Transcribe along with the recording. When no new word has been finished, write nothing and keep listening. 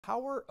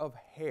Power of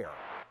hair.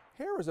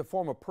 Hair is a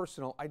form of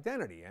personal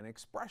identity and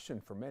expression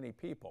for many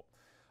people.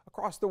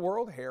 Across the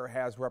world, hair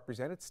has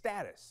represented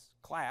status,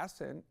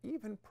 class, and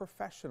even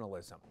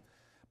professionalism.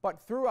 But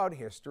throughout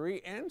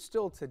history and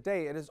still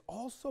today, it has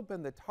also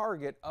been the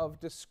target of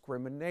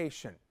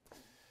discrimination.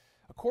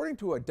 According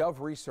to a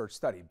Dove research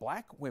study,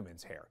 black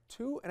women's hair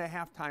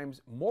 2.5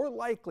 times more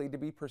likely to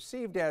be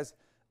perceived as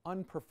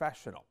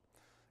unprofessional.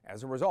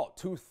 As a result,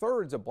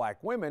 2/3 of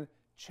black women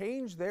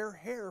change their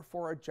hair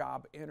for a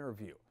job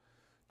interview.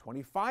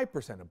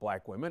 25% of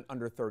black women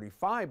under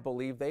 35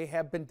 believe they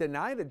have been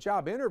denied a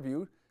job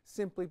interview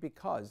simply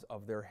because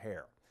of their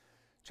hair.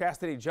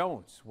 Chastity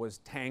Jones was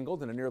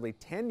tangled in a nearly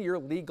 10-year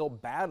legal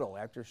battle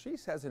after she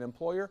says an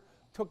employer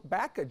took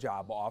back a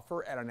job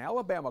offer at an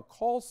Alabama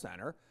call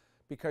center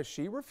because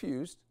she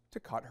refused to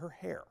cut her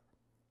hair.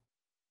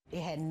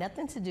 It had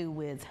nothing to do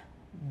with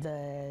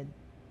the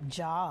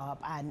job.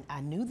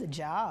 I knew the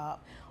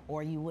job,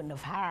 or you wouldn't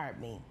have hired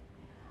me.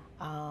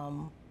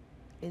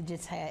 It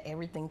just had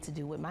everything to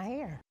do with my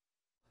hair.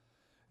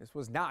 This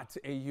was not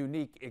a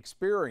unique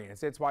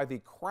experience. It's why the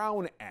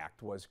Crown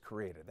Act was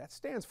created. That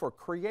stands for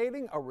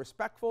Creating a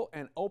Respectful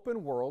and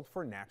Open World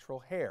for Natural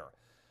Hair.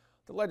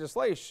 The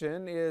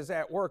legislation is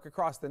at work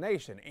across the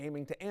nation,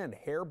 aiming to end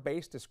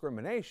hair-based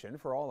discrimination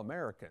for all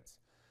Americans.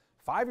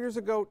 5 years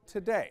ago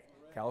today,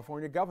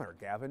 California Governor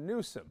Gavin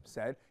Newsom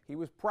said he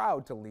was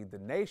proud to lead the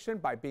nation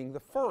by being the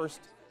first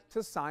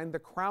to sign the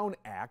Crown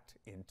Act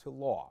into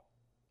law.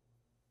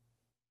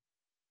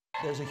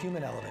 There's a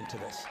human element to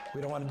this.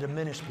 We don't want to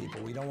diminish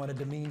people. We don't want to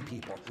demean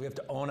people. We have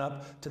to own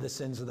up to the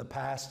sins of the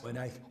past, and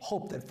I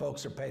hope that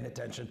folks are paying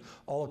attention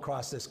all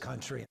across this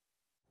country.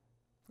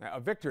 Now, a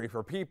victory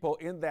for people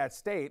in that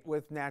state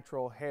with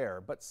natural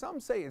hair, but some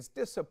say it's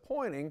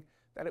disappointing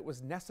that it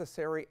was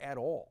necessary at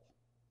all.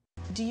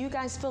 Do you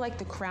guys feel like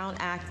the Crown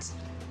Act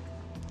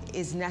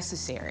is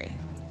necessary?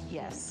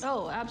 Yes.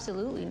 Oh,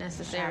 absolutely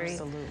necessary.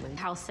 Absolutely.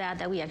 How sad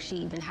that we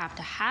actually even have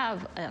to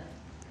have an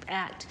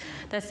act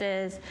that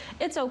says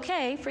it's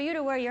okay for you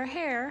to wear your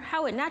hair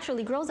how it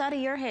naturally grows out of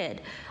your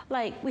head.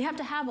 Like, we have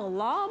to have a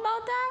law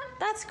about that?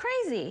 That's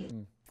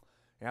crazy.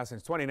 Yeah,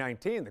 since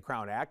 2019, the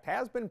Crown Act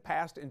has been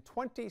passed in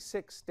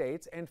 26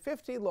 states, and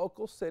 50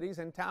 local cities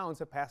and towns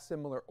have passed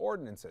similar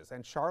ordinances,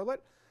 and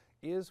Charlotte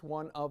is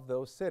one of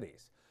those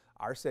cities.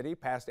 Our city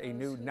passed a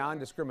new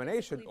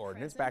non-discrimination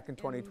ordinance back in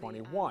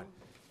 2021.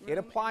 It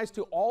applies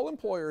to all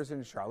employers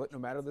in Charlotte, no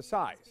matter the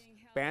size,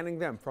 banning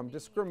them from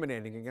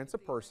discriminating against a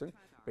person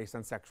based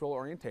on sexual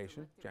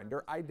orientation,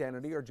 gender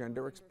identity, or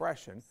gender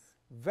expression,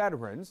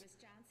 veterans,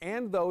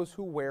 and those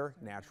who wear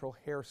natural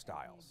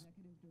hairstyles.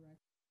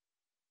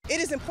 It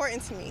is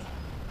important to me,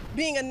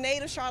 being a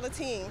native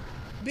Charlottean,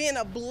 being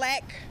a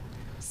black,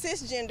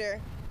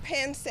 cisgender,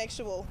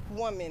 pansexual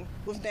woman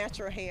with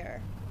natural hair,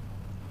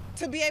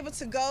 to be able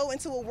to go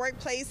into a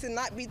workplace and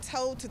not be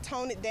told to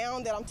tone it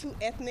down, that I'm too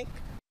ethnic.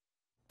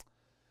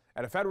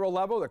 At a federal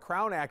level, the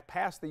Crown Act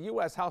passed the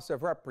U.S. House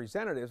of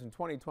Representatives in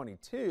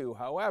 2022.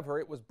 However,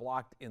 it was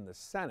blocked in the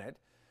Senate.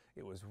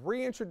 It was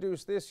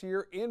reintroduced this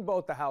year in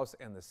both the House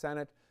and the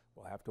Senate.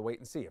 We'll have to wait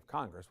and see if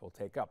Congress will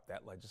take up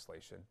that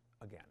legislation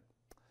again.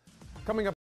 Coming up.